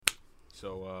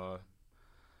So,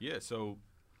 so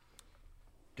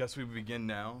guess we begin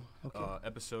now. Okay.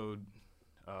 Episode.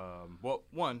 Well,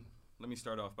 one. Let me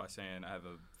start off by saying I have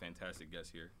a fantastic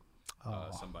guest here.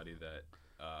 Somebody that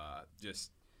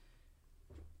just.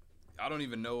 I don't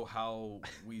even know how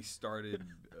we started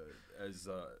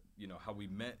how we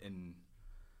met, and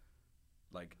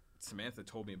like Samantha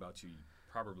told me about you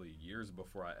probably years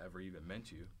before I ever even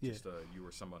met you. Yeah. Just you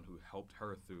were someone who helped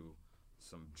her through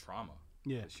some trauma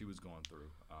that she was going through.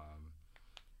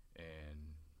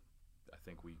 And I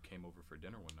think we came over for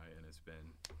dinner one night, and it's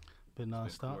been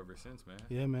nonstop. Cool ever since, man.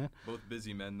 Yeah, man. Both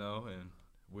busy men though, and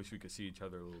wish we could see each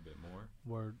other a little bit more.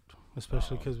 Word,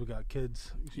 especially because we got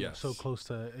kids. Yes. So close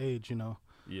to age, you know.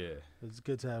 Yeah. It's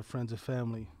good to have friends and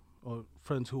family, or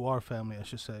friends who are family, I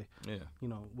should say. Yeah. You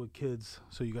know, with kids,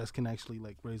 so you guys can actually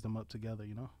like raise them up together.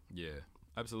 You know. Yeah,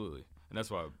 absolutely, and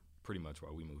that's pretty much why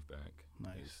we moved back.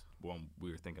 Nice. When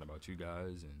we were thinking about you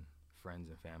guys and friends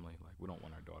and family, like we don't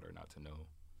want our daughter not to know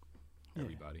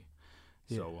everybody.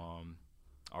 Yeah. So,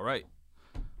 all right.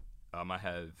 I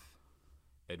have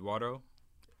Eduardo.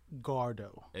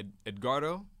 Gardo.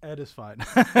 Edgardo. Ed is fine.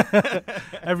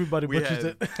 Everybody butchers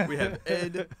it. We have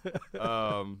Ed.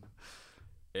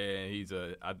 And he's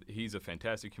a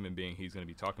fantastic human being. He's going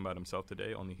to be talking about himself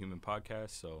today on the Human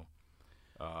Podcast. So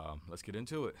let's get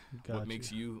into it. What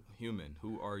makes you human?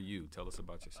 Who are you? Tell us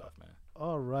about yourself, man.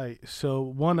 All right. So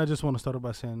one, I just want to start off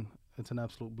by saying it's an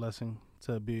absolute blessing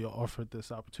to be offered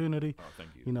this opportunity. Oh, thank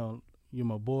you. You know, you're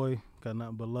my boy. Got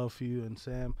nothing but love for you and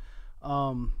Sam.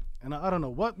 And I don't know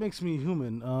what makes me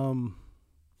human.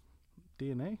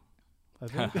 DNA, I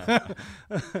think.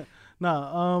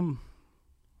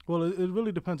 Well, it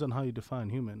really depends on how you define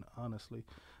human, honestly.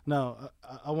 Now,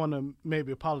 I want to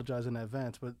maybe apologize in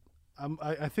advance, but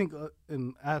I think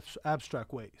in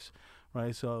abstract ways,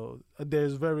 right? So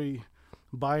there's very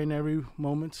binary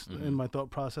moments in my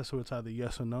thought process where it's either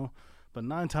yes or no. But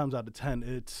 9 times out of 10,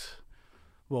 it's,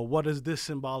 well, what is this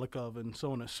symbolic of, and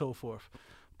so on and so forth.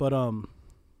 But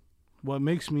what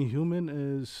makes me human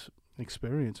is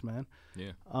experience, man.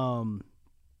 Yeah.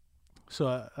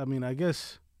 So I mean, I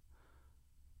guess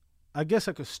I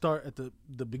could start at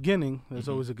the beginning. There's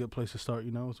always a good place to start,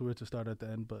 you know. It's weird to start at the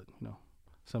end, but you know,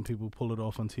 some people pull it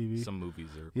off on TV. Some movies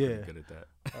are pretty good at that.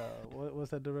 What's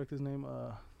that director's name?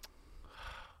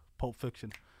 Pulp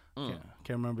Fiction. Can't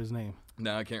remember his name.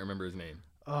 No, I can't remember his name.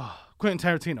 Quentin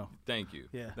Tarantino. Thank you.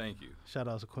 Yeah. Thank you. Shout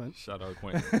out to Quentin. Shout out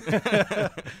Quentin.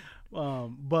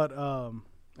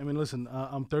 I mean, listen,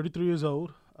 I'm 33 years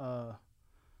old, born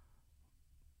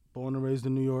and raised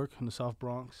in New York, in the South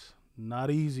Bronx.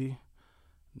 Not easy,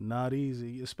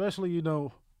 especially, you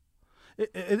know,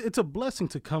 it's a blessing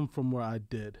to come from where I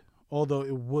did, although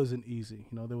it wasn't easy.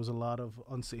 You know, there was a lot of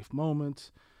unsafe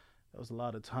moments. There was a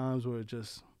lot of times where it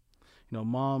just, you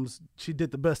know, she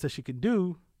did the best that she could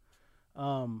do,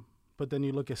 but then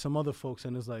you look at some other folks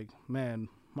and it's like, man,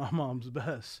 my mom's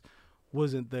best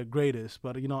wasn't the greatest.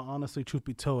 But, you know, honestly, truth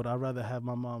be told, I'd rather have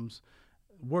my mom's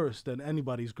worst than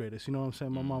anybody's greatest. You know what I'm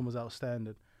saying? My mom was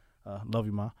outstanding. Love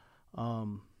you, Ma.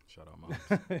 Shout out, Mom.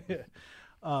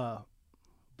 Yeah.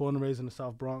 Born and raised in the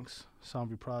South Bronx,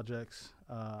 Sombre Projects.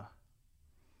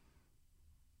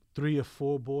 3 or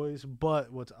 4 boys.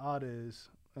 But what's odd is,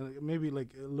 maybe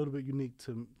like a little bit unique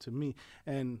to me,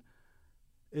 and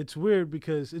it's weird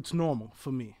because it's normal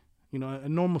for me. You know,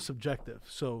 and normal subjective.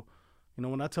 So, you know,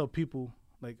 when I tell people,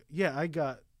 like, yeah, I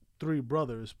got 3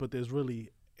 brothers, but there's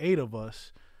really 8 of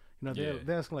us, you know,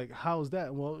 they ask, like, how's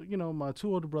that? Well, you know, my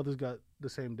 2 older brothers got the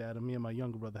same dad, and me and my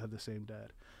younger brother have the same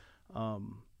dad.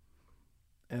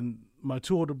 And my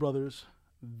 2 older brothers,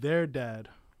 their dad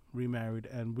remarried,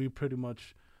 and we pretty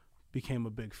much became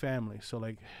a big family. So,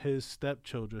 like, his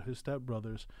stepchildren, his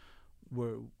stepbrothers,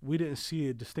 we didn't see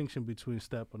a distinction between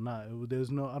step or not.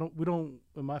 In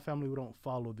my family, we don't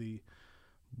follow the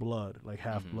blood, like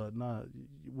half blood. Nah,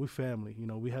 we're family. You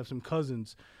know, we have some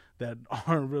cousins that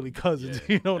aren't really cousins.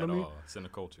 Yeah, you know what I mean? It's in the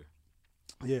culture.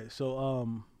 Yeah. So,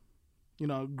 you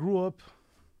know, I grew up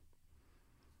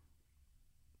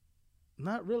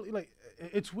not really, like,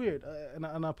 it's weird, and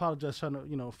I apologize trying to,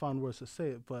 you know, find words to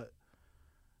say it, but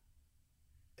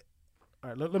all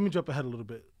right, let me jump ahead a little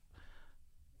bit.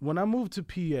 When I moved to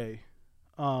PA,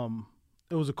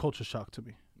 it was a culture shock to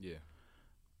me. Yeah.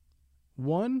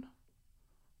 One,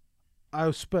 I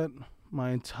spent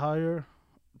my entire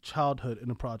childhood in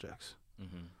the projects.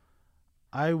 Mm-hmm.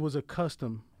 I was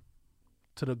accustomed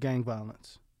to the gang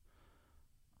violence.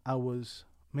 I was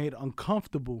made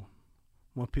uncomfortable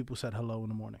when people said hello in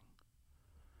the morning.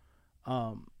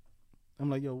 I'm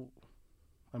like, yo,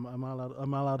 Am I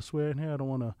allowed to swear in here? I don't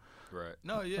want to. Right.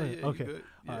 No. Yeah. Okay. Yeah. You good.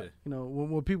 Yeah. You know,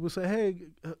 when people say, "Hey,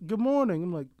 good morning,"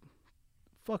 I'm like,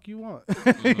 "Fuck you want?"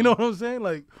 Mm-hmm. You know what I'm saying?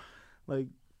 Like,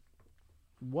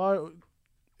 why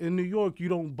in New York you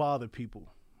don't bother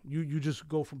people? You just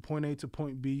go from point A to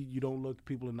point B. You don't look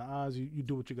people in the eyes. You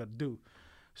do what you got to do.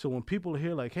 So when people are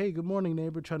here like, "Hey, good morning,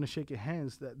 neighbor," trying to shake your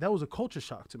hands, that was a culture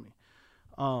shock to me.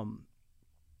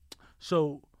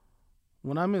 So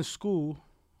when I'm in school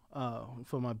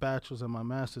for my bachelor's and my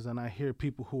master's, and I hear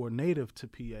people who are native to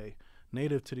PA,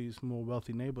 native to these more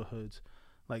wealthy neighborhoods,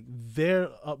 like their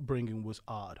upbringing was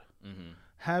odd. Mm-hmm.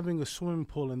 Having a swimming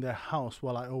pool in their house,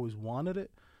 while I always wanted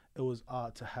it, it was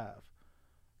odd to have.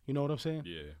 You know what I'm saying?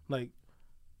 Yeah. Like,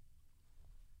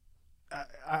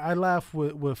 I laugh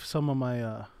with some of my,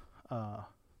 you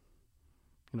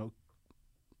know,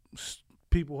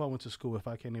 people who I went to school with.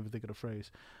 I can't even think of the phrase.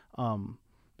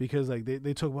 Because like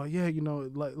they talk about, yeah, you know,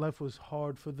 life was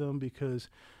hard for them because,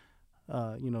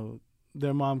 you know,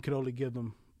 their mom could only give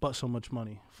them but so much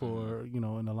money for, you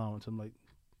know, an allowance. I'm like,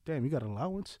 damn, you got an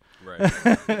allowance? Right.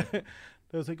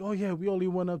 They was like, oh yeah, we only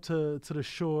went up to the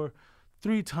shore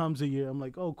 3 times a year. I'm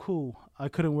like, oh cool. I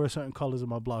couldn't wear certain colors in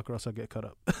my block or else I get cut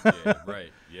up. Yeah.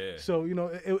 Right. Yeah. So, you know,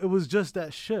 it was just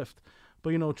that shift. But,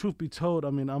 you know, truth be told,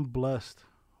 I mean, I'm blessed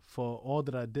for all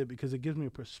that I did because it gives me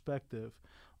a perspective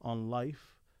on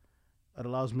life. It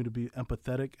allows me to be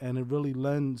empathetic, and it really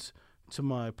lends to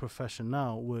my profession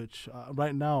now, which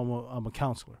right now I'm a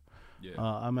counselor. Yeah.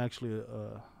 I'm actually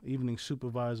a evening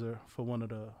supervisor for one of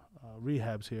the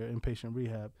rehabs here, inpatient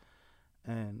rehab.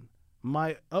 And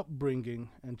my upbringing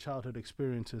and childhood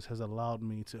experiences has allowed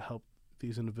me to help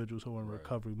these individuals who are in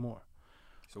recovery more.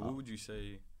 So what would you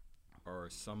say are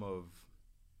some of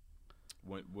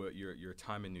what your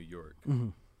time in New York? Mm-hmm.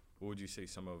 What would you say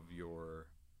some of your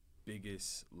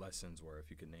biggest lessons were,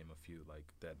 if you could name a few, like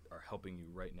that are helping you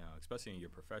right now, especially in your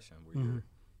profession where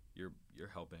you're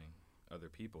helping other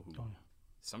people who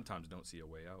sometimes don't see a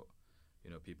way out, you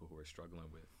know, people who are struggling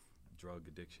with drug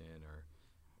addiction or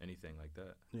anything like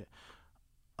that?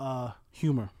 Yeah.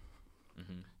 Humor.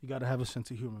 Mm-hmm. You got to have a sense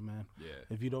of humor, man. Yeah.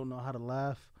 If you don't know how to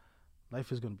laugh,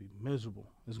 life is going to be miserable.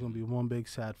 It's going to be one big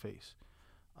sad face.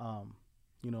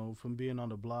 You know, from being on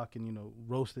the block and, you know,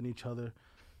 roasting each other,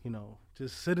 you know,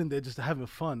 just sitting there, just having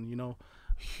fun, you know.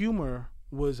 Humor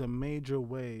was a major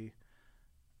way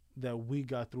that we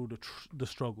got through the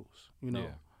struggles, you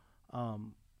know. Yeah.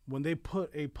 When they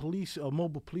put a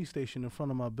mobile police station in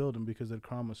front of my building because the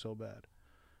crime was so bad,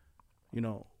 you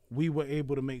know, we were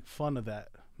able to make fun of that,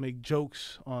 make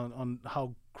jokes on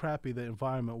how crappy the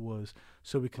environment was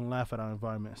so we can laugh at our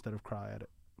environment instead of cry at it.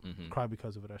 Mm-hmm. Cry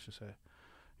because of it, I should say.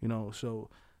 You know,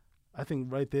 so I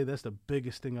think right there, that's the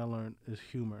biggest thing I learned is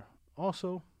humor.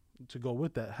 Also, to go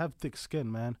with that, have thick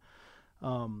skin, man.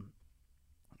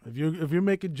 If you're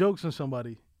making jokes on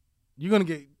somebody, you're gonna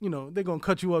get, you know, they're gonna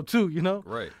cut you up too, you know.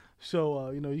 Right.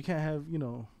 So you know, you can't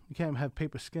have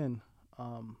paper skin.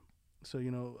 So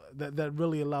you know that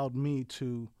really allowed me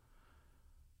to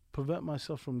prevent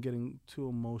myself from getting too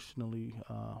emotionally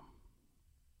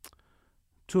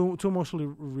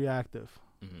reactive.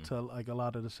 Mm-hmm. To like a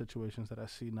lot of the situations that I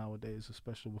see nowadays,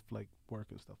 especially with like work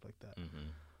and stuff like that.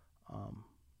 Mm-hmm.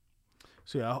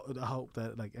 So yeah, I hope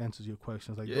that like answers your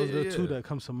questions. Like Yeah, those are the yeah. two that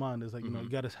comes to mind. Is like, you know, Mhm. you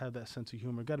gotta have that sense of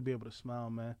humor. You gotta be able to smile,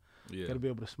 man. Yeah. You gotta be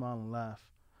able to smile and laugh.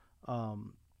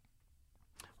 Well,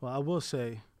 I will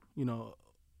say, you know,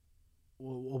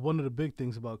 one of the big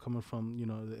things about coming from, you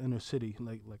know, the inner city,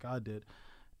 like I did,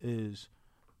 is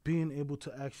being able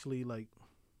to actually like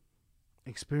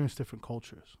experience different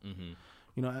cultures. Mm-hmm.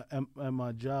 You know, at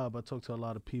my job, I talked to a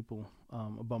lot of people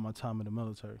about my time in the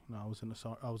military. You know, I was in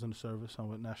the service. I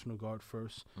went National Guard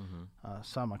first. Mm-hmm.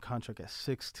 Signed my contract at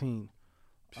 16.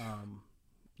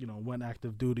 You know, went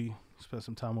active duty. Spent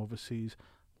some time overseas.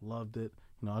 Loved it.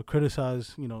 You know, I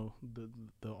criticize, you know,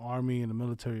 the army and the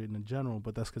military in general,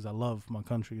 but that's because I love my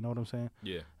country. You know what I'm saying?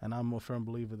 Yeah. And I'm a firm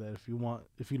believer that if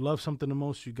you love something the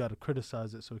most, you got to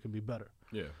criticize it so it can be better.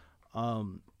 Yeah.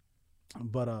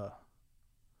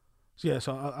 So yeah,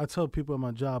 so I tell people at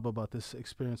my job about this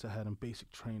experience I had in basic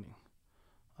training.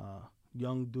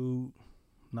 Young dude,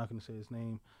 not gonna say his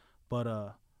name,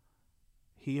 but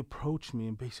he approached me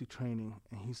in basic training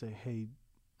and he said, "Hey,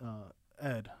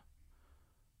 Ed,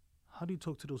 how do you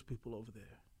talk to those people over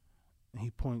there?" And he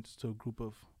points to a group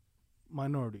of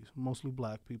minorities, mostly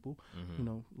black people, Mm-hmm. you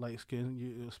know, light skin,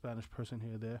 you're a Spanish person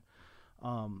here or there.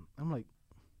 I'm like,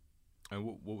 And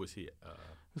what was he?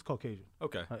 it's Caucasian.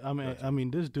 Okay. I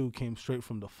mean, this dude came straight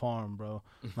from the farm, bro.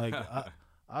 Like,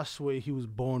 I swear he was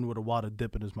born with a water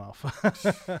dip in his mouth.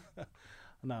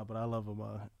 Nah, but I love him.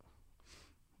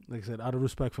 like I said, out of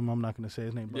respect for him, I'm not going to say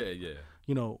his name. But, Yeah.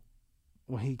 you know,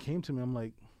 when he came to me, I'm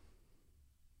like,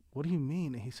 what do you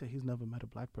mean? And he said he's never met a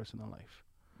black person in life.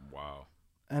 Wow.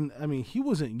 And, I mean, he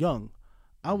wasn't young.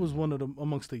 I was one of the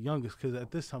amongst the youngest because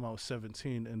at this time I was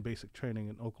 17 in basic training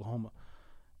in Oklahoma.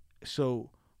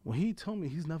 So when he told me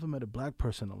he's never met a black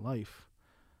person in life,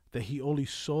 that he only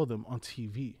saw them on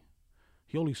TV.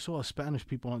 He only saw Spanish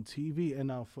people on TV. And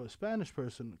now for a Spanish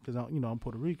person, because, I'm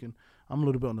Puerto Rican, I'm a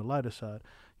little bit on the lighter side,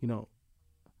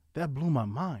 that blew my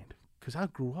mind because I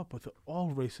grew up with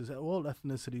all races, all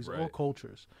ethnicities, all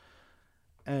cultures.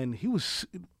 And he was,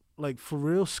 like, for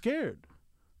real scared.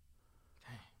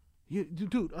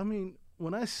 Dude, I mean,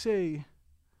 when I say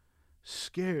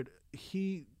scared,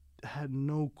 he had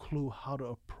no clue how to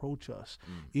approach us,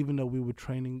 even though we were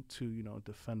training to,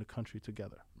 defend the country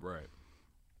together. Right.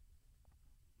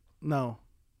 Now,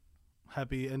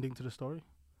 happy ending to the story.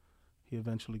 He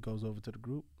eventually goes over to the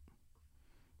group,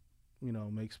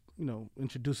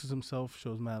 introduces himself,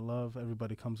 shows mad love.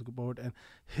 Everybody comes aboard. And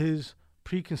his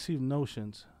preconceived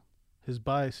notions, his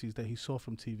biases that he saw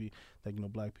from TV, that,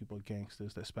 black people are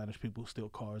gangsters, that Spanish people steal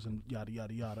cars and yada,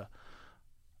 yada, yada,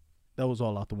 that was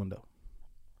all out the window.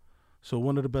 So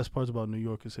one of the best parts about New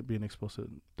York is it being exposed to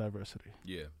diversity.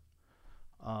 Yeah.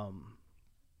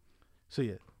 So,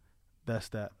 yeah, that's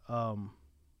that.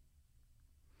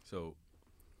 So,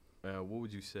 what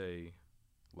would you say,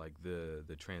 like,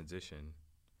 the transition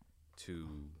to,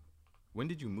 when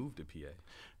did you move to PA?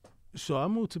 So I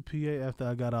moved to PA after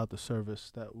I got out the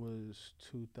service. That was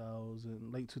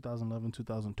late 2011,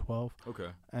 2012. Okay.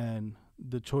 And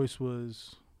the choice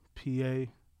was PA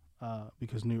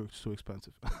because New York's too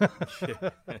expensive. I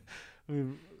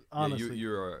mean, honestly.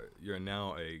 Yeah, you're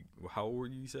now how old were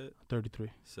you said? 33.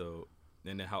 So,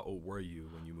 and then how old were you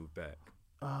when you moved back?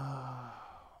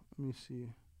 Let me see.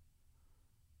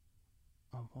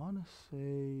 I want to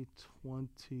say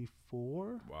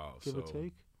 24. Wow. Give or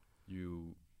take.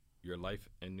 Your life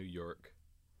in New York,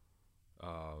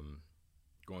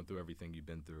 going through everything you've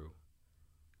been through,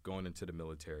 going into the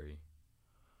military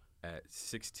at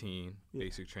 16,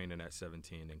 basic training at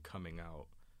 17, and coming out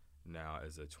now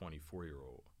as a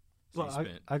 24-year-old. So well,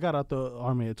 I got out the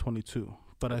Army at 22,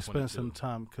 but I spent some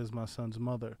time because my son's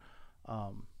mother,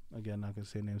 again, I can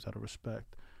say names out of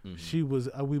respect, she was,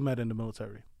 we met in the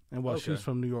military. And while she was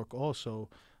from New York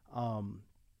also,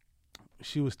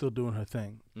 she was still doing her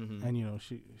thing, and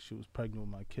she was pregnant with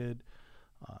my kid.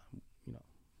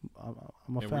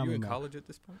 I'm a family man. Were you in college at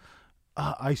this point?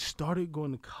 I started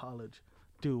going to college,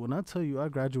 dude. When I tell you I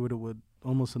graduated with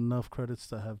almost enough credits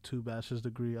to have 2 bachelor's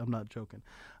degree, I'm not joking.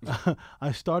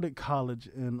 I started college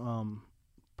in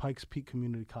Pikes Peak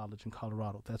Community College in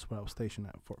Colorado. That's where I was stationed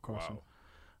at, Fort Carson.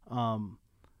 Wow.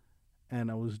 And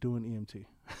I was doing EMT.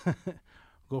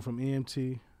 Go from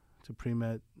EMT to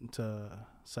pre-med to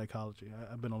psychology.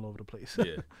 I've been all over the place.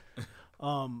 Yeah.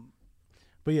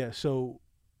 But yeah, so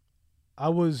I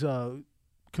was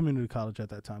community college at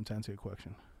that time, to answer your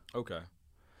question. Okay.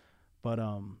 But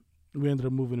we ended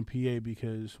up moving to PA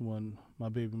because when my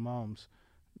baby moms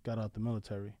got out the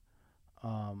military,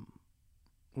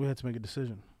 we had to make a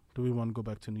decision. Do we want to go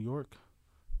back to New York?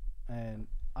 And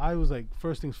I was like,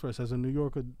 first things first, as a New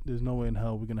Yorker, there's no way in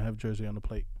hell we're going to have Jersey on the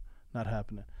plate. Not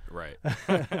happening. Right.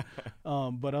 But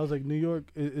I was like, New York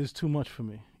is too much for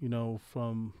me,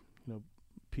 from,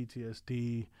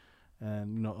 PTSD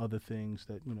and, other things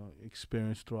that,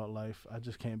 experienced throughout life. I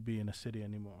just can't be in a city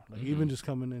anymore. Like, even just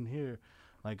coming in here,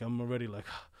 like, I'm already like,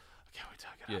 I can't wait till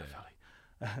I get out of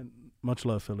Philly. And much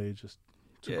love, Philly. It's just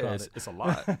too crowded. It's a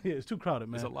lot. Yeah, it's too crowded,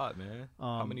 man. It's a lot, man.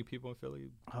 How many people in Philly?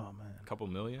 Oh, man. A couple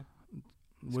million?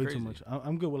 It's way crazy. too much.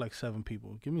 I'm good with like 7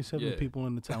 people. Give me 7 people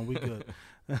in the town. We good.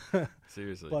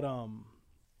 Seriously. But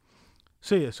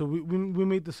so we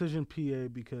made the decision PA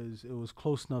because it was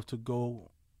close enough to go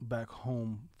back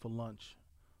home for lunch,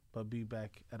 but be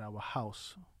back at our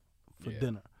house for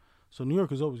dinner. So New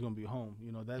York is always going to be home.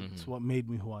 That's what made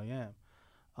me who I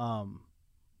am.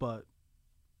 But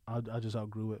I just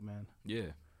outgrew it, man.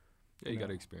 Yeah. Yeah, you got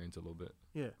to experience a little bit.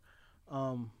 Yeah.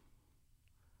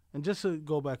 And just to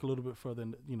go back a little bit further,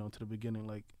 to the beginning,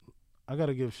 like, I got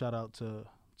to give shout out to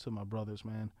my brothers,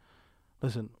 man.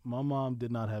 Listen, my mom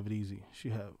did not have it easy.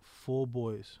 She had 4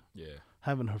 boys. Yeah.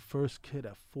 Having her first kid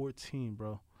at 14,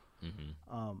 bro.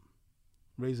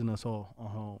 Raising us all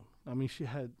on her own. I mean, she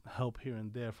had help here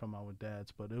and there from our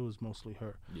dads, but it was mostly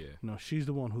her. Yeah. She's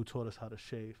the one who taught us how to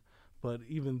shave. But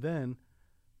even then,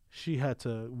 she had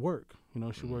to work.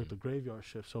 She worked a graveyard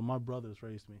shift. So my brothers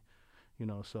raised me.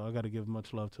 So I got to give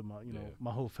much love to my, my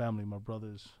whole family, my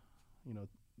brothers.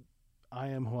 I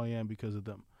am who I am because of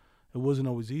them. It wasn't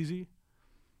always easy,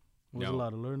 It was a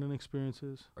lot of learning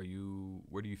experiences.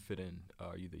 Where do you fit in?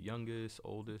 Are you the youngest,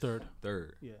 oldest? Third.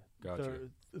 Yeah. Gotcha.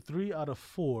 3 out of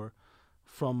 4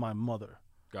 from my mother.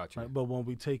 Gotcha. Right? But when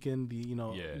we take in the,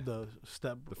 the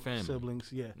family.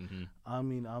 siblings, Mm-hmm. I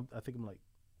mean, I think I'm like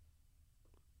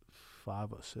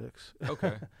 5 or 6.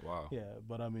 Okay. Wow. Yeah,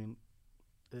 but I mean,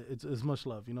 it's much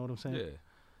love. You know what I'm saying? Yeah.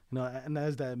 And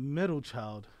as that middle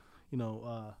child,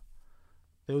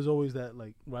 there was always that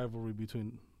like rivalry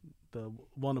between the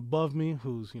one above me,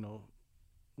 who's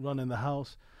running the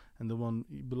house, and the one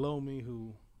below me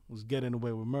who was getting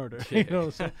away with murder. Yeah.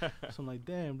 So I'm like,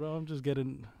 damn, bro, I'm just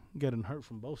getting hurt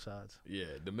from both sides. Yeah,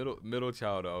 the middle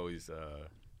child always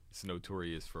is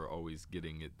notorious for always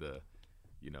getting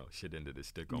shit into the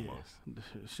stick almost. Yeah.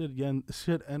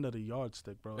 Shit end of the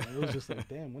yardstick, bro. It was just like,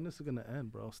 damn, when is it gonna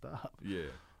end, bro? Stop.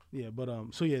 Yeah. Yeah, but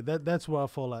so yeah, that's where I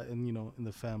fall at in in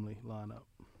the family lineup.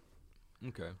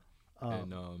 Okay.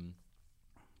 And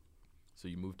so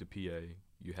you moved to PA.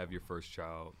 You have your first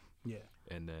child. Yeah.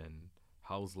 And then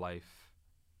how's life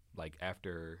like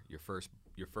after your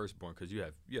firstborn? Because you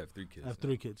have 3 kids. I have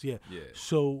 3 kids. Yeah. Yeah.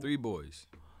 So 3 boys.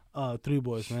 3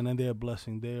 boys, man, and they're a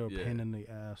blessing. They are a pain in the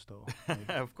ass, though. Like,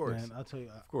 of course. Man, I'll tell you.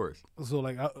 Of course. So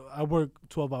like I work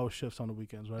 12-hour shifts on the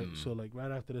weekends, right? Mm. So like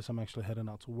right after this, I'm actually heading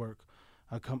out to work.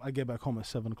 I get back home at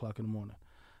 7:00 in the morning.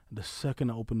 The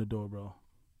second I open the door, bro,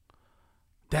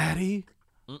 Daddy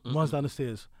runs down the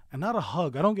stairs, and not a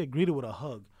hug. I don't get greeted with a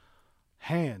hug.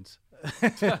 Hands.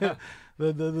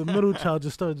 the middle child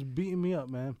just starts beating me up,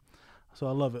 man. So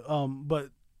I love it. But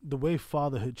the way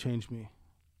fatherhood changed me.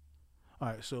 All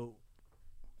right, so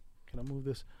can I move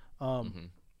this?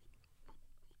 I'm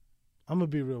gonna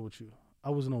be real with you. I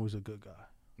wasn't always a good guy.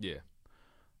 Yeah.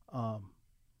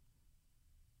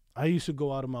 I used to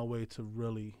go out of my way to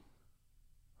really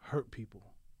hurt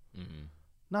people. Mm-hmm.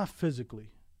 Not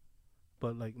physically,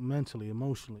 but like mentally,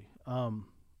 emotionally.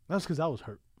 That's because I was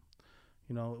hurt.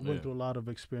 Went through a lot of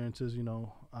experiences.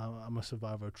 I'm a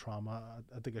survivor of trauma.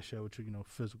 I think I shared with you,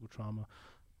 physical trauma,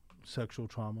 sexual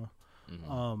trauma,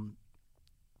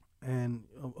 and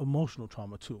emotional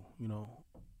trauma too.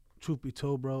 Truth be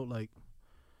told, bro, like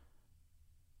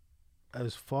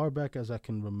as far back as I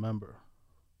can remember,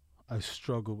 I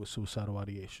struggled with suicidal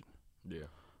ideation. Yeah.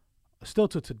 Still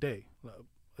to today.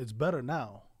 It's better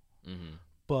now. Mm-hmm.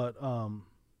 But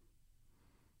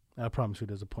I promise you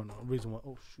there's a reason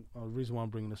why I'm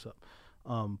bringing this up.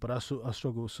 But I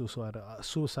struggle with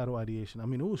suicidal ideation. I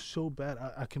mean, it was so bad.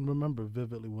 I can remember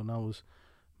vividly when I was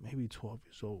maybe 12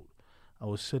 years old. I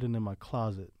was sitting in my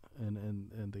closet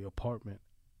in the apartment,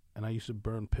 and I used to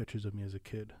burn pictures of me as a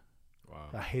kid. Wow.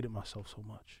 I hated myself so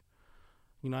much.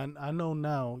 I know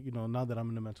now, now that I'm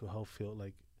in the mental health field,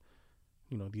 like,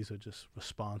 these are just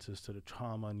responses to the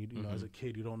trauma. And, as a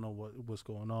kid, you don't know what's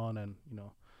going on, and,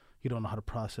 you don't know how to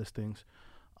process things.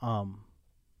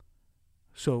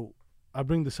 So I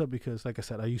bring this up because, like I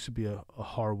said, I used to be a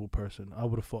horrible person. I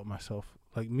would have fought myself.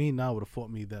 Like, me now would have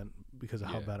fought me then because of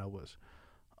how bad I was.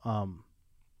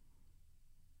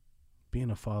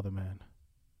 Being a father, man,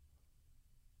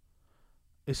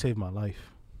 it saved my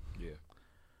life. Yeah.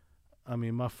 I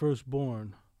mean, my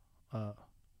firstborn,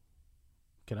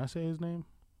 can I say his name?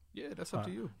 Yeah, that's up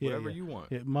to you. Whatever you want.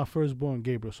 Yeah, my firstborn,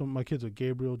 Gabriel. So my kids are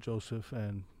Gabriel, Joseph,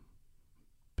 and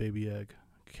baby egg.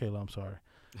 Kayla, I'm sorry.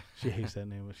 She hates that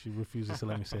name. She refuses to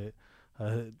let me say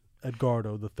it.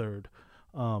 Edgardo the third,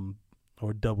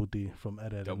 or Double D from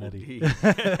Ed, Ed, Double and Eddie. D.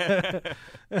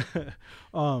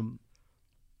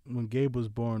 When Gabe was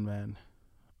born, man,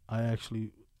 I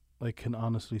actually, can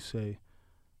honestly say,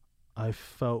 I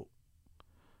felt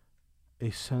a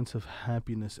sense of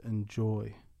happiness and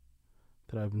joy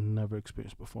that I've never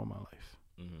experienced before in my life.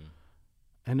 Mm-hmm.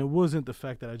 And it wasn't the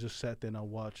fact that I just sat there and I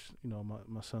watched,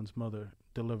 my son's mother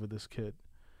deliver this kid.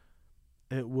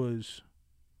 It was,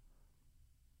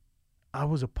 I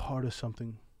was a part of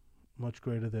something much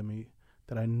greater than me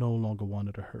that I no longer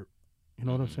wanted to hurt. You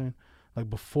know what I'm saying? Like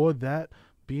before that,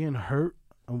 being hurt,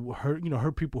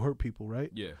 hurt people, right?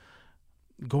 Yeah.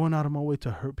 Going out of my way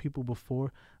to hurt people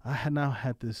before, I had now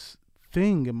had this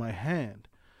thing in my hand.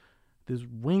 This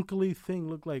wrinkly thing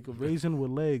looked like a raisin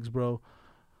with legs, bro.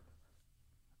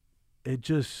 It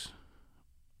just,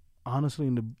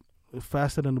 honestly,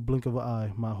 faster than the blink of an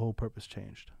eye, my whole purpose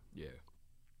changed. Yeah.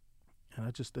 And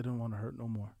I just didn't want to hurt no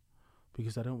more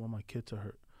because I didn't want my kid to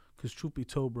hurt. Because truth be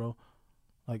told, bro,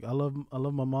 like I love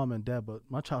my mom and dad, but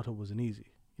my childhood wasn't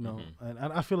easy, And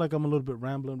I feel like I'm a little bit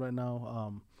rambling right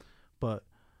now, but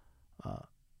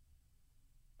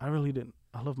I really didn't.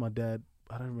 I love my dad.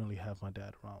 I didn't really have my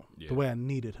dad around the way I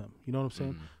needed him. You know what I'm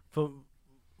saying?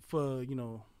 For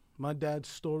my dad's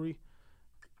story,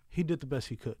 he did the best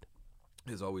he could.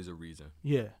 There's always a reason.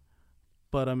 Yeah,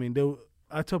 but I mean,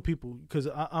 I tell people because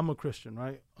I'm a Christian,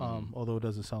 right? Although it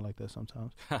doesn't sound like that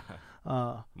sometimes.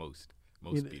 Most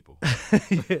people.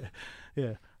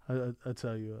 yeah. I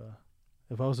tell you,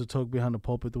 if I was to talk behind the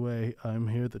pulpit the way I'm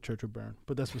here, the church would burn.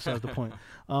 But that's besides the point.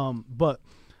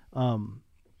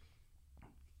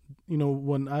 You know,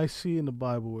 when I see in the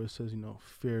Bible where it says, you know,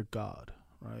 fear God,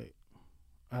 right?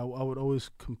 I would always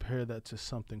compare that to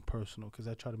something personal because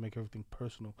I try to make everything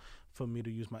personal for me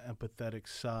to use my empathetic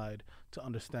side to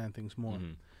understand things more.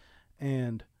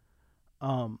 And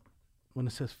when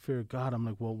it says fear God, I'm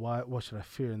like, well, why? What should I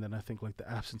fear? And then I think like the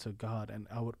absence of God, and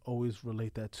I would always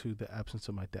relate that to the absence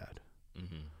of my dad.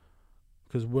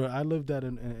 Because where I lived at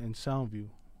in Soundview,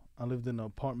 I lived in an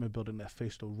apartment building that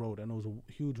faced the road, and it was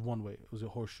a huge one-way. It was a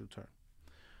horseshoe turn.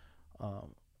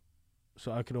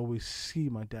 So I could always see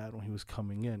my dad when he was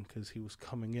coming in, because he was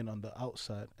coming in on the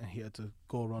outside, and he had to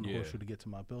go around the horseshoe to get to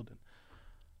my building.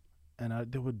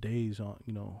 And there were days on,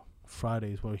 you know,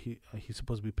 Fridays where he's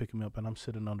supposed to be picking me up, and I'm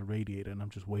sitting on the radiator, and I'm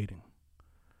just waiting.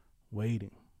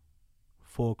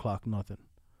 4 o'clock, nothing.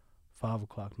 5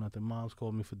 o'clock, nothing. Mom's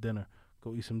called me for dinner.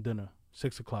 Go eat some dinner.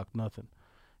 6 o'clock, nothing.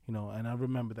 You know, and I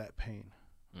remember that pain,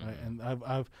 right? And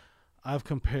I've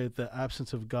compared the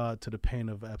absence of God to the pain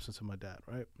of the absence of my dad,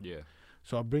 right? Yeah.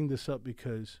 So I bring this up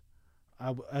because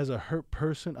as a hurt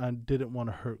person, I didn't want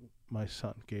to hurt my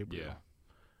son, Gabriel. Yeah.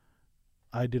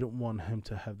 I didn't want him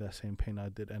to have that same pain I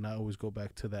did, and I always go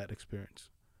back to that experience.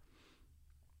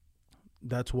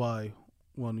 That's why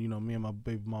when, you know, me and my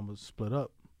baby mama split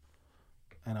up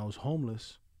and I was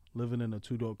homeless, living in a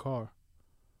 2-door car,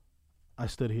 I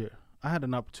stood here. I had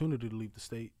an opportunity to leave the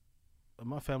state. And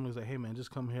my family was like, hey, man, just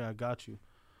come here. I got you.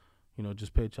 You know,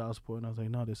 just pay child support. And I was like,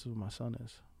 no, this is what my son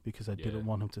is, because I didn't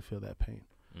want him to feel that pain.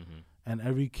 And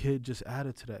every kid just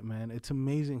added to that, man. It's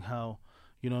amazing how,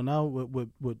 you know, now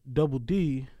with Double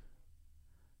D,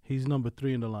 he's number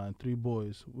 3 in the line, 3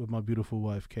 boys with my beautiful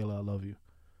wife, Kayla. I love you.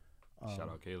 Shout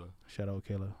out Kayla. Shout out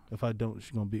Kayla. If I don't,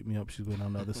 she's gonna beat me up. She's going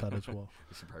on the other side as well.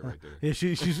 She's probably right there. Yeah,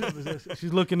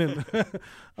 she's looking in.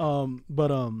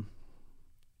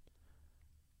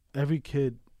 Every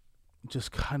kid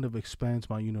just kind of expands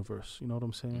my universe. You know what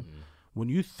I'm saying? When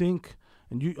you think,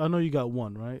 and I know you got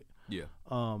one, right? Yeah.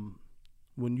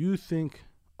 When you think,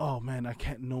 oh man, I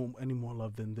can't know any more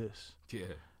love than this.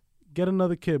 Yeah. Get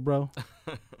another kid, bro.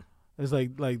 It's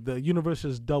like the universe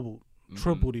is doubled,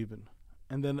 tripled even.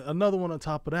 And then another one on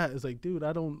top of that is like, dude,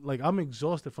 I'm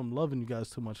exhausted from loving you guys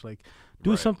too much. Like,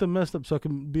 do something messed up so I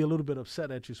can be a little bit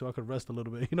upset at you so I could rest a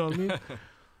little bit. You know what I mean?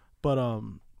 But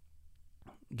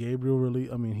Gabriel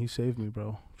really, I mean, he saved me,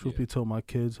 bro. Truth be told, my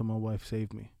kids and my wife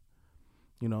saved me.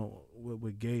 You know,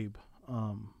 with Gabe,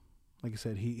 like I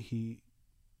said, he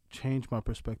changed my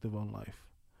perspective on life.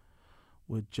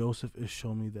 With Joseph, it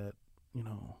showed me that, you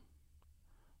know,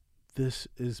 this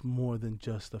is more than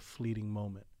just a fleeting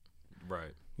moment.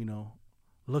 Right. You know,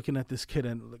 looking at this kid,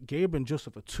 and Gabe and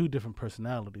Joseph are 2 different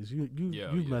personalities.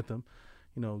 You've met them.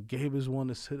 You know, Gabe is one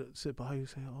to sit by you and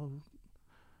say, oh,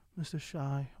 Mr.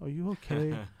 Shy, are you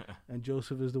okay? And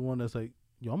Joseph is the one that's like,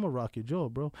 yo, I'm gonna rock your jaw,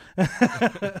 bro.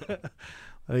 Like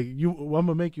I'm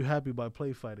gonna make you happy by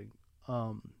play fighting.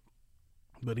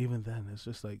 But even then, it's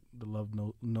just like the love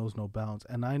knows no bounds.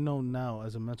 And I know now,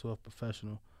 as a mental health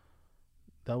professional,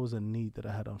 that was a need that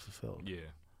I had unfulfilled.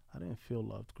 Yeah. I didn't feel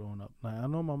loved growing up. Now, I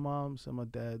know my moms and my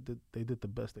dad they did the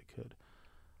best they could,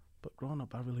 but growing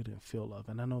up, I really didn't feel love.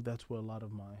 And I know that's where a lot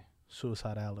of my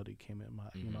suicidality came in, my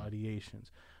you know, ideations,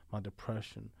 my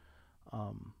depression,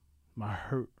 my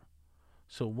hurt.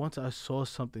 So once I saw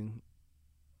something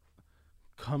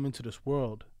come into this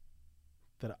world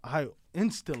that I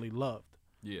instantly loved.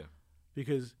 Yeah.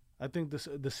 Because I think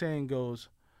the saying goes,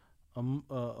 a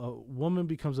woman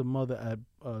becomes a mother at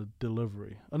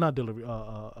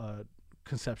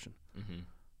conception.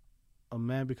 A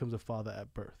man becomes a father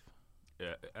at birth.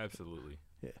 Yeah, absolutely.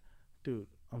 Yeah, dude,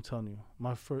 I'm telling you,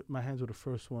 my hands were the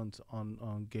first ones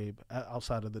on Gabe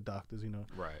outside of the doctors. You know,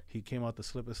 right? He came out the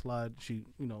slip and slide. She,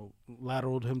 you know,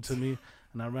 lateraled him to me,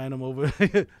 and I ran him over.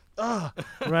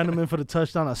 Ran him in for the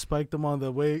touchdown. I spiked him on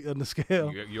the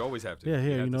scale. You always have to. Yeah,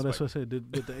 you know, that's what I said.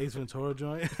 Did the Ace Ventura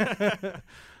joint.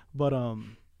 But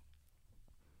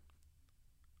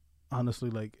honestly,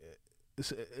 like,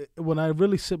 when I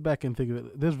really sit back and think of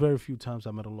it, there's very few times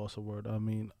I'm at a loss of word. I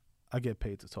mean, I get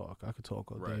paid to talk. I could talk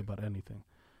all day about anything.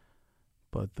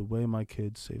 But the way my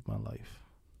kids saved my life,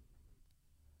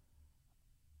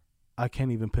 I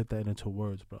can't even put that into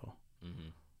words, bro.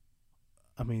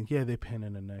 I mean, yeah, they're pain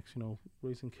in the necks. You know,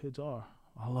 raising kids are.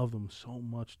 I love them so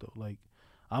much, though. Like,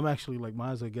 I'm actually, like,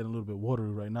 my eyes are getting a little bit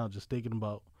watery right now just thinking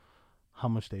about how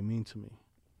much they mean to me.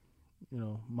 You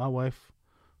know, my wife,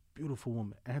 beautiful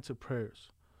woman, answered prayers.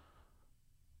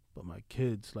 But my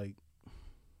kids, like,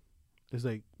 it's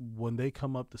like when they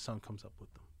come up, the sun comes up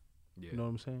with them. Yeah. You know what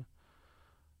I'm saying?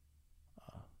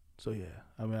 So yeah,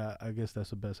 I mean, I guess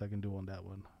that's the best I can do on that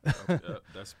one.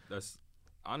 That's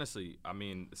honestly, I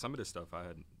mean, some of this stuff I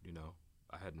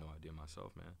had no idea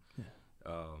myself, man. Yeah.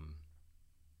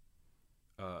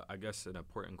 I guess an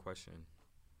important question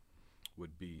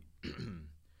would be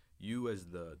you as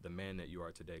the man that you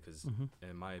are today, because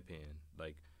in my opinion,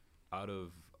 like, out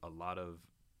of a lot of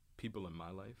people in my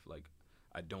life, like,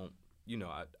 I don't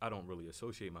really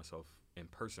associate myself in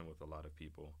person with a lot of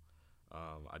people.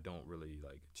 I don't really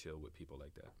like chill with people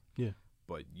like that. Yeah.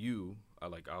 But you,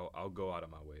 I'll go out of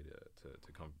my way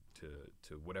to come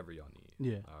to whatever y'all need.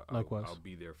 Yeah. Likewise. I'll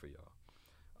be there for y'all.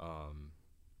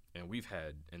 And we've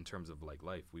had, in terms of like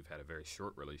life, we've had a very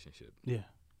short relationship. Yeah.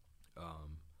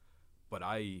 But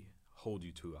I hold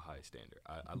you to a high standard.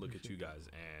 I look at you guys,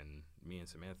 and me and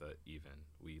Samantha, even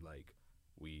we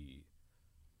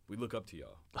look up to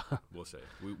y'all. We'll say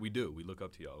we do. We look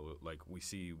up to y'all. Like, we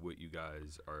see what you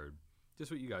guys are. Just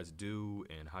what you guys do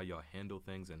and how y'all handle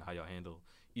things and how y'all handle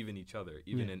even each other,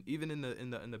 even in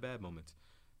the bad moments,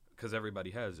 because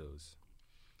everybody has those.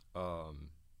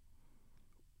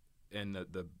 And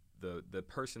the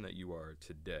person that you are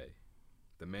today,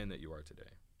 the man that you are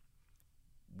today,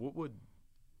 what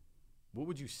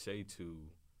would you say to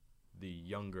the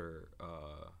younger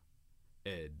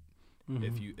Ed,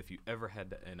 if you ever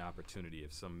had an opportunity,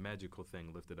 if some magical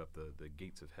thing lifted up the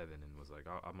gates of heaven and was like,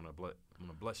 I'm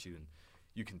gonna bless you, and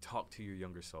you can talk to your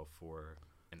younger self for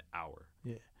an hour.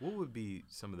 Yeah. What would be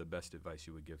some of the best advice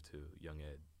you would give to young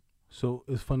Ed? So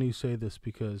it's funny you say this,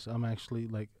 because I'm actually,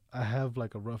 like, I have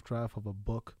like a rough draft of a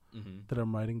book that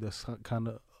I'm writing that's kind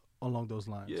of along those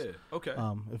lines. Yeah. Okay.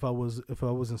 If I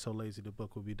wasn't so lazy, the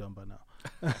book would be done by now.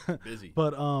 Busy.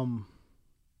 But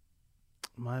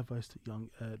my advice to young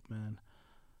Ed, man.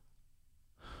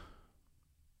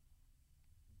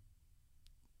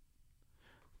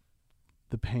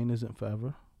 The pain isn't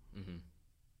forever.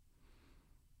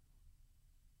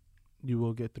 You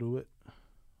will get through it.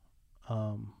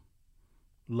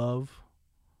 Love,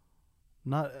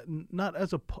 not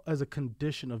as a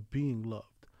condition of being loved.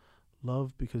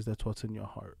 Love because that's what's in your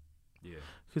heart. Yeah.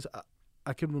 Because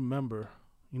I can remember,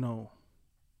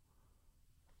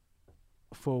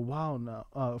 for a while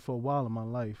in my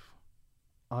life,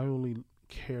 I only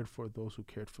cared for those who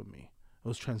cared for me. It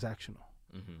was transactional.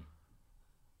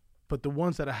 But the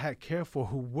ones that I had cared for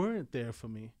who weren't there for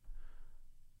me,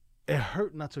 it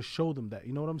hurt not to show them that.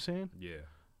 You know what I'm saying? Yeah.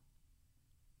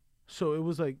 So it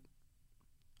was like,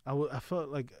 I felt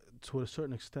like, to a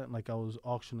certain extent, like I was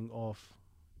auctioning off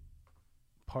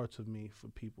parts of me for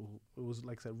people. It was,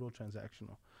 like I said, real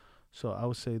transactional. So I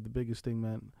would say the biggest thing,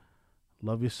 man,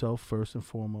 love yourself first and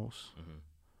foremost.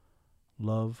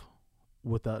 Love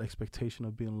without expectation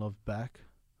of being loved back.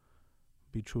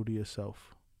 Be true to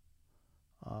yourself.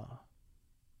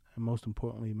 And most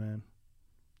importantly, man,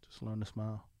 just learn to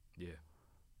smile. Yeah.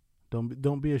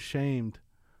 Don't be ashamed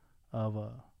of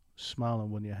smiling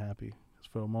when you're happy. 'Cause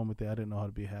for a moment there, I didn't know how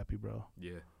to be happy, bro.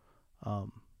 Yeah. I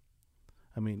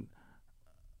mean,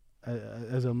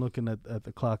 as I'm looking at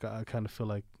the clock, I kind of feel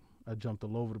like I jumped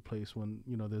all over the place when,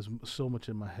 there's so much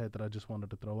in my head that I just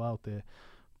wanted to throw out there.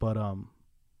 But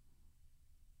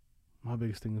my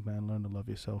biggest thing is, man, learn to love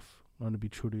yourself. Learn to be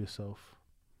true to yourself.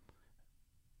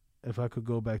 If I could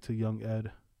go back to young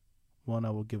Ed, one, I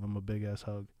would give him a big ass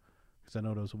hug, because I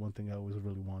know that was the one thing I always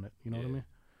really wanted. You know what I mean?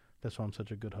 That's why I'm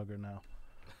such a good hugger now.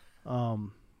 I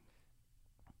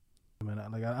mean,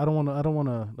 I don't want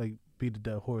to like beat a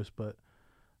dead horse, but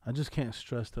I just can't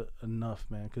stress enough,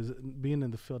 man. Because being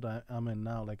in the field I'm in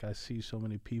now, like, I see so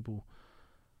many people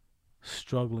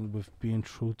struggling with being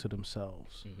true to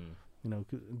themselves.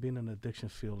 Being in the addiction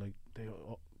field, like,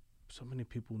 so many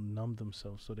people numb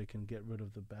themselves so they can get rid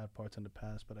of the bad parts in the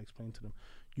past. But I explained to them,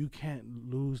 you can't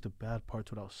lose the bad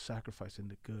parts without sacrificing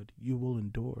the good. You will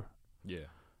endure. Yeah.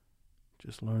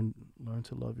 Just learn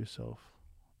to love yourself.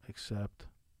 Accept.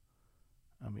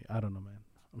 I mean, I don't know, man.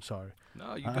 I'm sorry.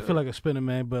 No, I feel like a spinner,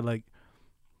 man, but like,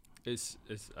 it's.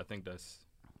 I think that's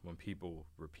when people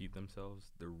repeat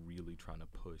themselves, they're really trying to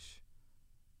push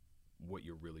what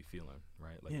you're really feeling,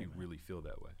 right? Like, you really feel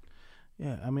that way.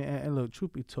 Yeah, I mean, and look,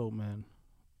 truth be told, man,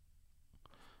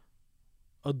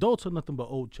 adults are nothing but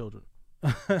old children.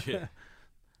 Yeah.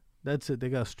 That's it. They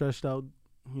got stretched out,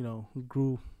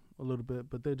 grew a little bit,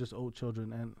 but they're just old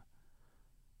children. And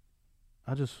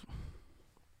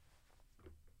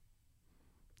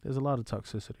there's a lot of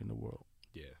toxicity in the world.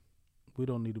 Yeah. We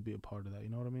don't need to be a part of that. You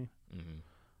know what I mean?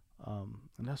 And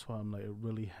that's why I'm like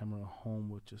really hammering home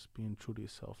with just being true to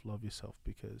yourself, love yourself,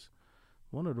 because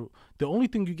the only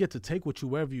thing you get to take with you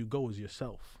wherever you go is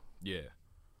yourself. Yeah.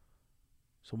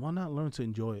 So why not learn to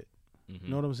enjoy it? Mm-hmm.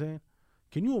 You know what I'm saying?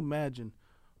 Can you imagine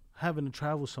having to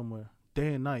travel somewhere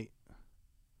day and night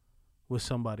with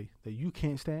somebody that you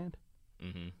can't stand?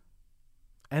 Mm-hmm.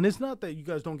 And it's not that you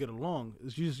guys don't get along.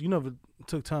 It's just you never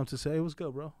took time to say, hey, what's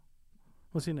good, bro?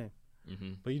 What's your name?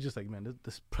 Mm-hmm. But you just like, man,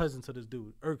 this presence of this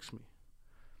dude irks me.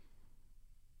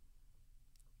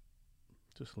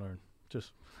 Just learn.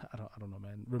 Just, I don't know,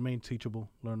 man. Remain teachable.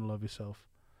 Learn to love yourself.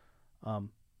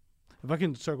 If I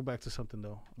can circle back to something,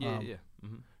 though. Yeah.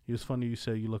 Mm-hmm. It was funny you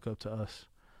said you look up to us.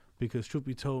 Because truth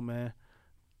be told, man,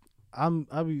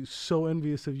 I'd be so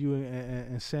envious of you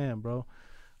and Sam, bro.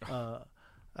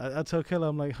 I tell Kayla,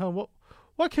 I'm like,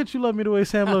 why can't you love me the way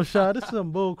Sam loves Shy? This is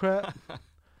some bull crap.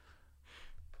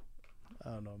 I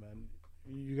don't know, man.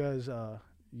 You guys,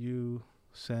 you,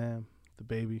 Sam, the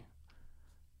baby,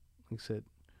 like I said,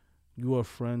 you are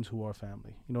friends who are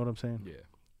family. You know what I'm saying? Yeah.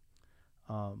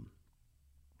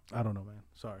 I don't know, man.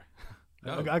 Sorry.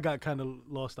 No. I got kind of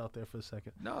lost out there for a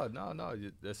second. No.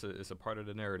 It's a part of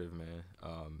the narrative, man.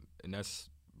 And that's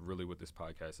really what this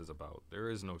podcast is about. There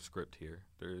is no script here.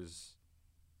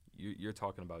 You're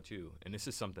talking about you, and this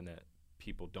is something that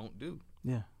people don't do.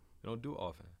 Yeah. They don't do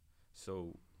often.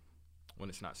 So when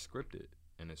it's not scripted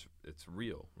and it's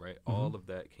real, right? Mm-hmm. All of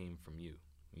that came from you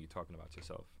when you're talking about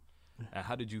yourself. Yeah. And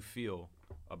how did you feel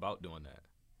about doing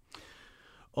that?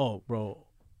 Oh, bro.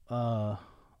 A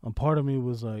part of me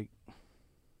was like,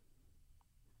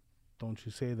 don't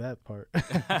you say that part.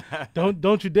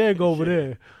 don't you dare go over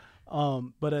there.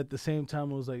 But at the same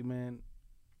time, I was like, man,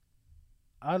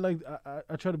 I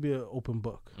try to be an open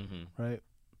book, mm-hmm. right?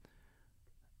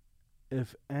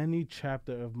 If any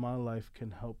chapter of my life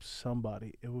can help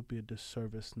somebody, it would be a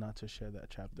disservice not to share that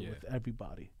chapter with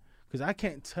everybody. Because I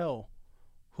can't tell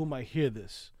who might hear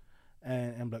this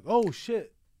and be like, oh,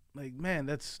 shit. Like, man,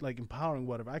 that's, like, empowering,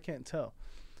 whatever. I can't tell.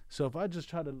 So if I just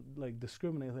try to, like,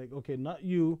 discriminate, like, okay, not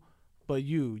you, but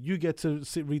you get to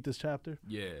read this chapter.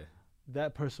 Yeah.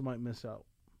 That person might miss out.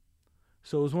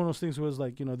 So it was one of those things where it's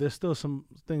like, you know, there's still some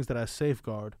things that I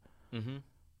safeguard, mm-hmm.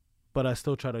 but I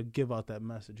still try to give out that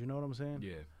message. You know what I'm saying?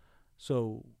 Yeah.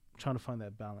 So trying to find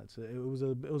that balance. It was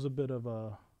a bit of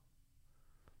a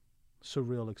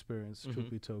surreal experience, truth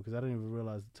be told, because I didn't even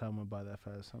realize the time went by that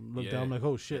fast. I looked down, I'm like,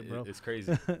 oh shit, bro. It's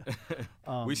crazy.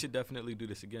 We should definitely do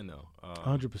this again, though.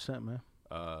 100%, man.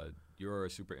 You're a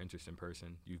super interesting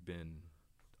person. You've been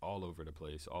all over the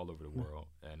place, all over the world,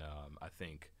 and I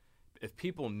think if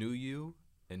people knew you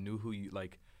and knew who you,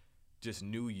 like, just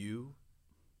knew you,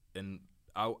 and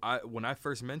I when I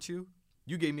first met you,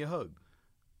 you gave me a hug.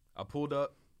 I pulled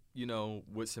up, you know,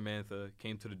 with Samantha,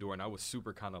 came to the door, and I was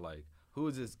super kind of like, who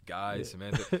is this guy,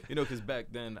 Samantha? You know, because back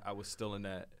then I was still in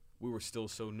that, we were still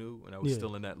so new, and I was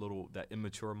still in that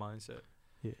immature mindset.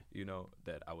 Yeah. You know,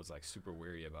 that I was like super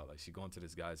wary about, like, she going to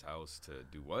this guy's house to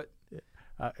do what? Yeah.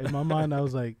 In my mind, I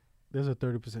was like, there's a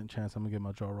 30% chance I'm gonna get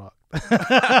my jaw rocked.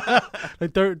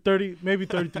 Like 30, maybe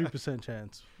 33%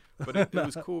 chance. But it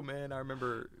was cool, man. I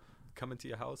remember coming to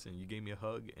your house and you gave me a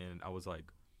hug, and I was like,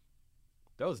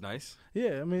 that was nice.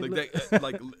 Yeah, I mean,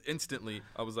 like instantly,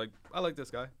 I was like, I like this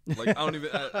guy. Like, I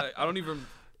don't even.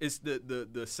 It's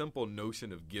the simple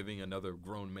notion of giving another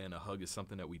grown man a hug is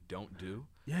something that we don't do.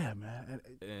 Yeah, man.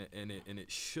 And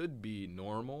it should be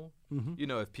normal, mm-hmm. you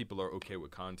know, if people are okay with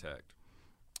contact.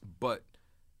 But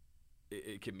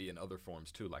it can be in other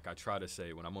forms too. Like, I try to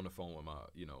say when I'm on the phone with my,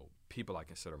 you know, people I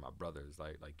consider my brothers,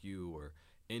 like you or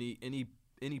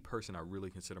any person I really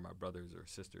consider my brothers or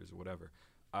sisters or whatever,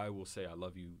 I will say I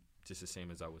love you just the same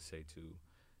as I would say to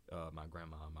my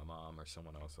grandma, my mom, or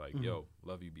someone else. Like, mm-hmm. yo,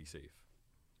 love you, be safe,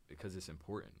 because it's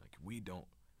important. Like, we don't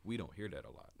hear that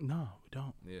a lot. No, we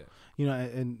don't. Yeah. You know,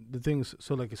 and the thing is,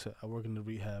 so like I said, I work in the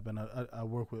rehab, and I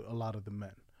work with a lot of the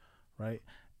men, right?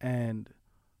 And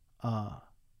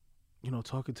you know,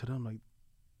 talking to them, like,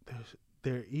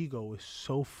 their ego is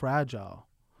so fragile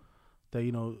that,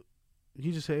 you know,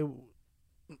 you just say,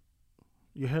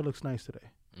 your hair looks nice today.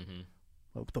 Mm-hmm.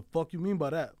 What the fuck you mean by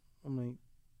that?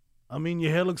 I mean,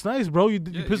 your hair looks nice, bro. You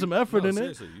put some effort in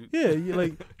it. You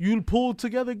like, you pulled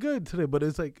together good today, but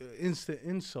it's like an instant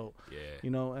insult. Yeah.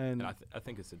 You know, and I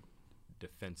think it's a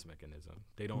defense mechanism.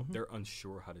 They don't. Mm-hmm. They're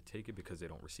unsure how to take it because they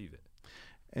don't receive it.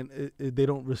 And they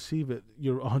don't receive it.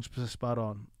 You're 100% spot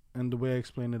on. And the way I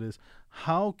explain it is,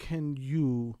 how can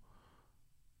you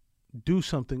do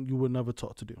something you were never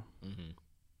taught to do? Mm-hmm.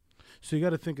 So you got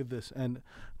to think of this. And,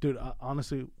 dude,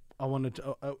 honestly, I wanted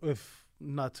to, if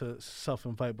not to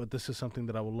self-invite, but this is something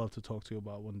that I would love to talk to you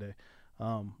about one day.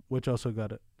 Which also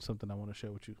got something I want to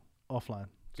share with you offline.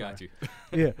 Got you.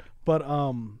 Yeah, but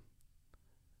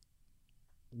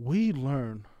we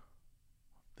learn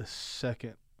the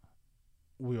second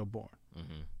we are born.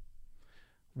 Mm-hmm.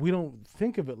 We don't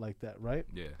think of it like that, right?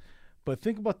 Yeah. But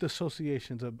think about the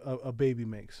associations a baby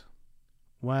makes.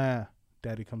 Wah,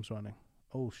 daddy comes running.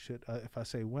 Oh shit! If I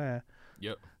say wah,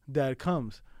 Yep. dad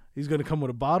comes. He's gonna come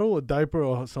with a bottle, a diaper,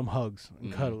 or some hugs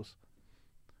and cuddles.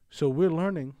 So we're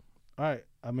learning. All right,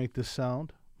 I make this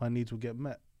sound, my needs will get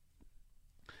met.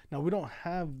 Now we don't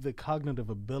have the cognitive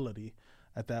ability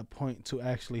at that point to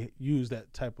actually use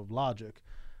that type of logic,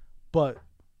 but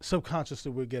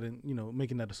subconsciously we're getting,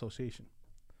 making that association.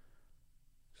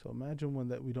 So imagine when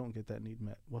that we don't get that need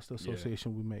met. What's the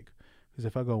association we make? Because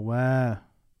if I go wah,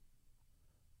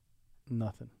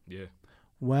 nothing. Yeah.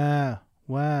 Wah,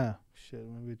 wah, shit.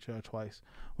 Maybe try twice.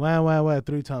 Wah, wah, wah,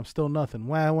 3 times, still nothing.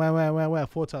 Wah, wah, wah, wah, wah,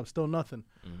 4 times, still nothing.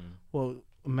 Mm-hmm. Well,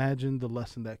 imagine the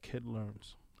lesson that kid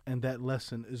learns, and that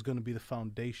lesson is going to be the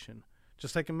foundation.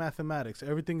 Just like in mathematics,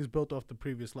 everything is built off the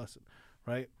previous lesson,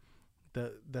 right?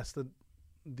 That's the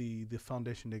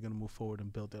foundation they're going to move forward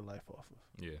and build their life off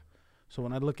of. Yeah. So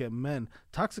when I look at men,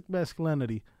 toxic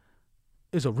masculinity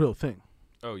is a real thing.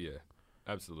 Oh yeah,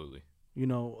 absolutely.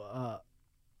 I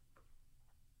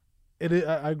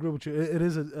agree with you. It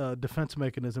is a defense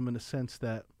mechanism in the sense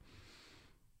that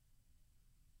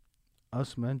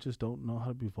us men just don't know how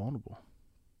to be vulnerable.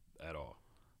 At all.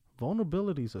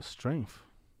 Vulnerability is a strength.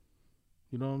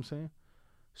 You know what I'm saying?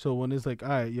 So when it's like, all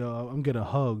right, yo, I'm getting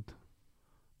hugged,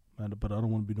 man, but I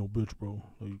don't want to be no bitch, bro.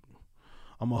 Like,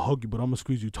 I'm going to hug you, but I'm going to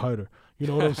squeeze you tighter. You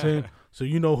know what I'm saying? So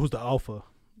you know who's the alpha.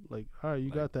 Like, all right, you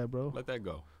got that, bro. Let that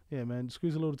go. Yeah, man,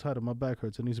 squeeze a little tighter. My back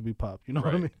hurts. It needs to be popped. You know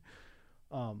what I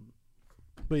mean?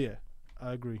 But yeah,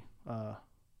 I agree.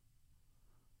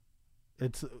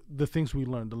 It's the things we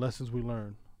learn, the lessons we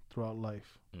learn throughout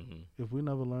life. Mm-hmm. If we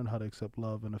never learn how to accept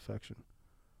love and affection,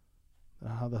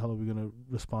 then how the hell are we going to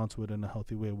respond to it in a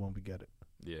healthy way when we get it?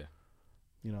 Yeah.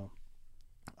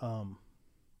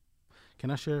 Can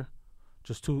I share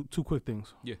just two quick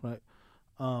things? Yeah. Right?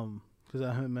 Because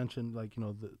I haven't mentioned, like,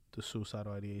 the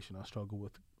suicidal ideation I struggle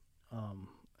with,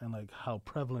 and like how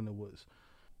prevalent it was.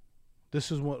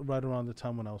 This is right around the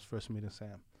time when I was first meeting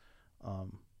Sam.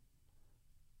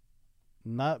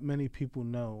 Not many people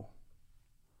know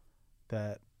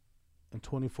that in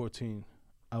 2014,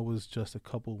 I was just a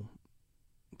couple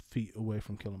feet away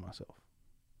from killing myself.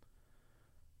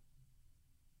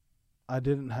 I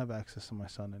didn't have access to my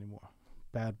son anymore.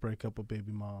 Bad breakup with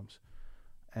baby moms.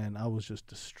 And I was just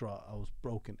distraught. I was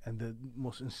broken. And the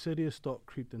most insidious thought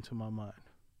creeped into my mind.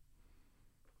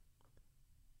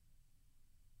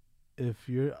 If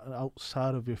you're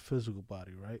outside of your physical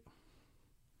body, right?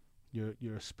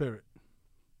 You're a spirit.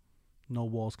 No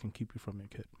walls can keep you from your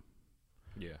kid.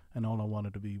 Yeah. And all I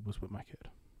wanted to be was with my kid.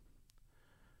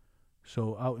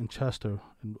 So out in Chester,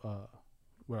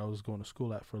 where I was going to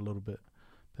school at for a little bit,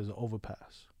 there's an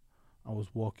overpass. I was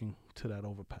walking to that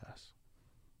overpass.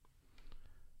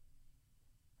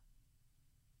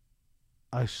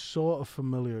 I saw a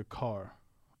familiar car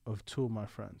of 2 of my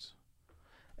friends.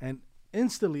 And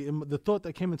instantly, the thought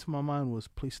that came into my mind was,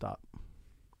 please stop.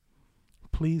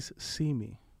 Please see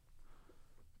me.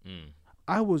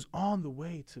 I was on the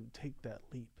way to take that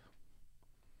leap.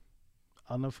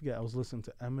 I'll never forget, I was listening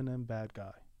to Eminem, Bad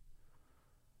Guy.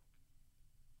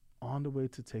 On the way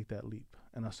to take that leap.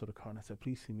 And I saw the car and I said,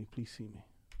 please see me, please see me.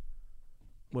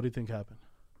 What do you think happened?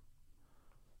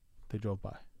 They drove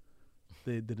by.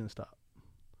 They didn't stop.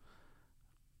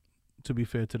 To be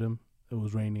fair to them, it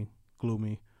was raining,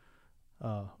 gloomy.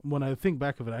 When I think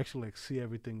back of it, I actually see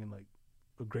everything in like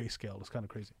a grayscale. It's kind of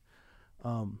crazy.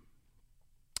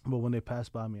 But when they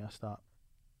passed by me, I stopped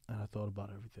and I thought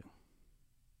about everything.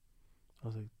 I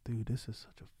was like, dude, this is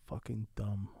such a fucking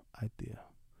dumb idea.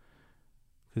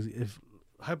 Because if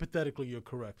hypothetically you're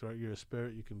correct, right? You're a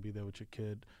spirit. You can be there with your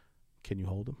kid. Can you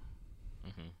hold him?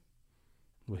 Mm-hmm.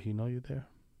 Will he know you're there?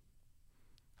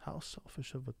 How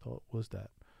selfish of a thought was that?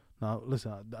 Now,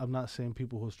 listen, I'm not saying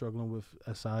people who are struggling with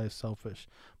SI is selfish,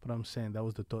 but I'm saying that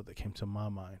was the thought that came to my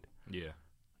mind. Yeah.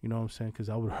 You know what I'm saying? Because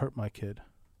I would hurt my kid.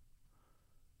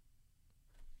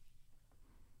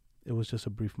 It was just a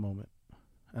brief moment.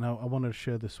 And I wanted to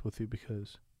share this with you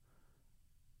because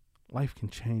life can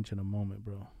change in a moment,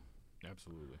 bro.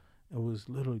 Absolutely. It was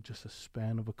literally just a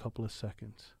span of a couple of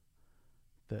seconds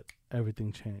that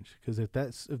everything changed. Because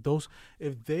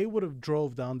if they would have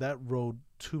drove down that road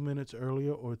 2 minutes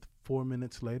earlier or 4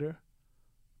 minutes later,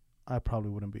 I probably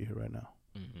wouldn't be here right now.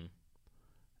 Mm-hmm.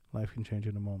 Life can change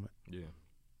in a moment. Yeah.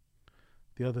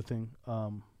 The other thing I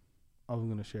was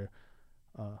going to share,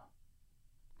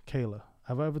 Kayla,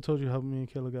 Have I ever told you how me and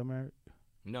Kayla got married?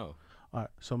 No. All right,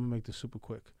 so I'm gonna make this super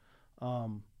quick.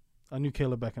 I knew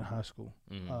Kayla back in high school.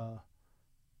 Mm-hmm.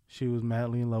 She was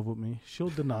madly in love with me. She'll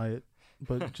deny it,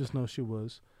 but just know she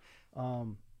was.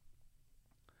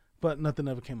 But nothing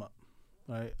ever came up.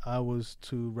 Right? I was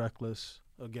too reckless.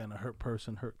 Again, a hurt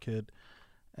person, hurt kid,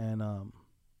 and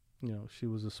she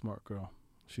was a smart girl.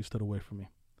 She stood away from me.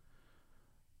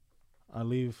 I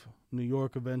leave New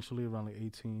York eventually around like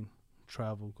 18.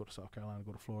 Travel, go to South Carolina,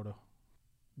 go to Florida,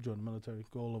 join the military,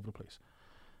 go all over the place.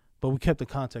 But we kept in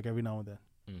contact every now and then.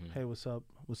 Mm-hmm. Hey, what's up?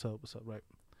 What's up? What's up? Right.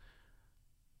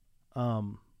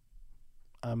 I'm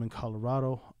in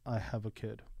Colorado. I have a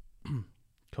kid.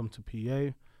 Come to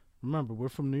PA. Remember, we're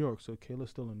from New York, so Kayla's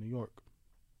still in New York.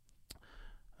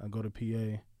 I go to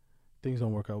PA. Things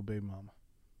don't work out with baby mama.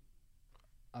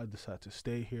 I decide to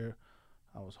stay here.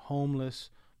 I was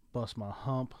homeless, bust my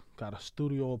hump, got a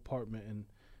studio apartment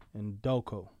in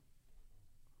Delco.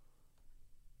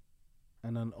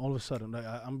 And then all of a sudden, like,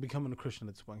 I'm becoming a Christian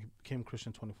at this point. I became a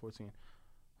Christian in 2014.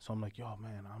 So I'm like, yo,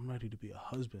 man, I'm ready to be a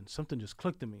husband. Something just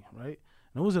clicked in me, right?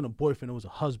 And it wasn't a boyfriend, it was a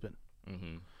husband.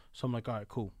 Mm-hmm. So I'm like, all right,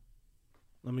 cool.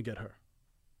 Let me get her.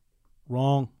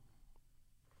 Wrong.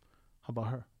 How about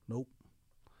her? Nope.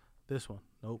 This one?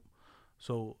 Nope.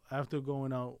 So after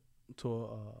going out to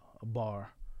a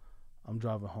bar, I'm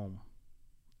driving home.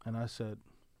 And I said,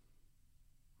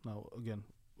 now, again,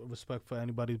 respect for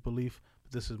anybody's belief,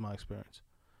 but this is my experience.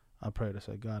 I prayed. I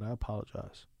said, God, I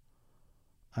apologize.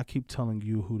 I keep telling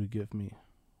you who to give me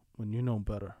when you know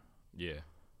better. Yeah.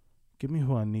 Give me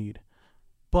who I need.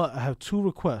 But I have two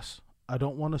requests. I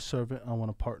don't want a servant. I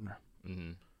want a partner.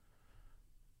 Mm-hmm.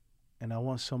 And I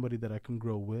want somebody that I can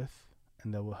grow with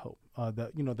and that will help.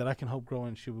 That I can help grow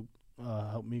and she will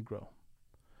help me grow.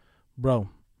 Bro,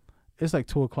 it's like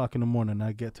 2 o'clock in the morning and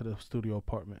I get to the studio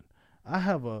apartment. I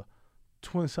have a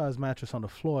twin-size mattress on the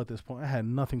floor at this point. I had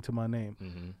nothing to my name.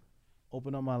 Mm-hmm.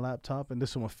 Open up my laptop, and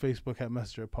this is when Facebook had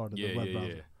Messenger part of the web browser.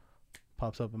 Yeah.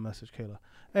 Pops up a message, Kayla.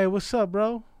 Hey, what's up,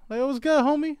 bro? Like, what's good,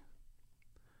 homie?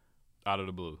 Out of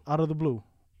the blue. Out of the blue.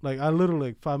 Like, I literally,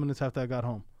 like, 5 minutes after I got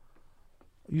home.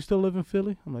 You still live in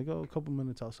Philly? I'm like, oh, a couple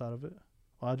minutes outside of it.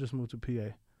 Well, I just moved to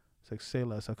PA. It's like, say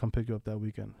less. I'll come pick you up that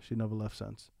weekend. She never left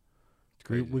since.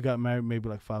 We got married maybe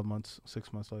like 5 months,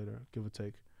 6 months later, give or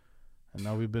take. And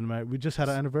now we've been married. We just had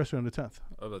an anniversary on the 10th.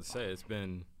 I was about to say, it's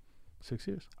been 6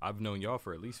 years. I've known y'all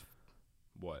for at least,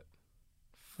 what?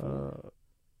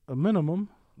 A minimum.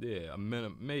 Yeah, a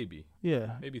minimum, maybe.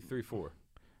 Yeah. Maybe 3, 4.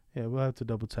 Yeah, we'll have to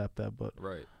double tap that, but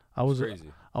right. I was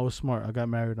crazy. I was smart. I got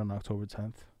married on October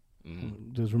 10th.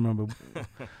 Mm-hmm. Just remember,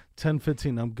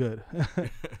 10-15, I'm good.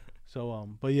 So,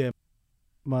 but yeah,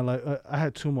 my life. I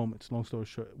had 2 moments, long story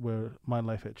short, where my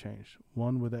life had changed.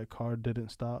 One, where that car didn't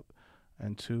stop,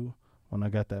 and 2, when I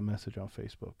got that message on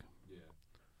Facebook. Yeah.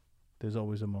 There's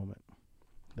always a moment.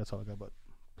 That's all I got, bud.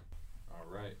 All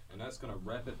right, and that's gonna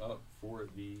wrap it up for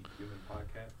the Human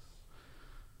Podcast.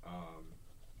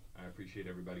 I appreciate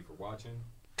everybody for watching.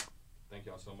 Thank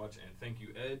y'all so much, and thank you,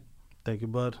 Ed. Thank you,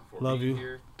 bud. For Love being you.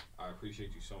 Here. I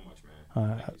appreciate you so much, man. All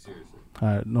right. Thank you, seriously. All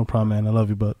right, no problem, man. I love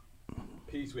you, bud.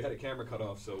 Peace. We had a camera cut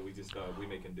off, so we just we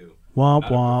making do. Womp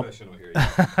Not womp. a professional here.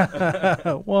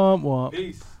 Yet. Womp womp.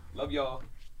 Peace. Love y'all.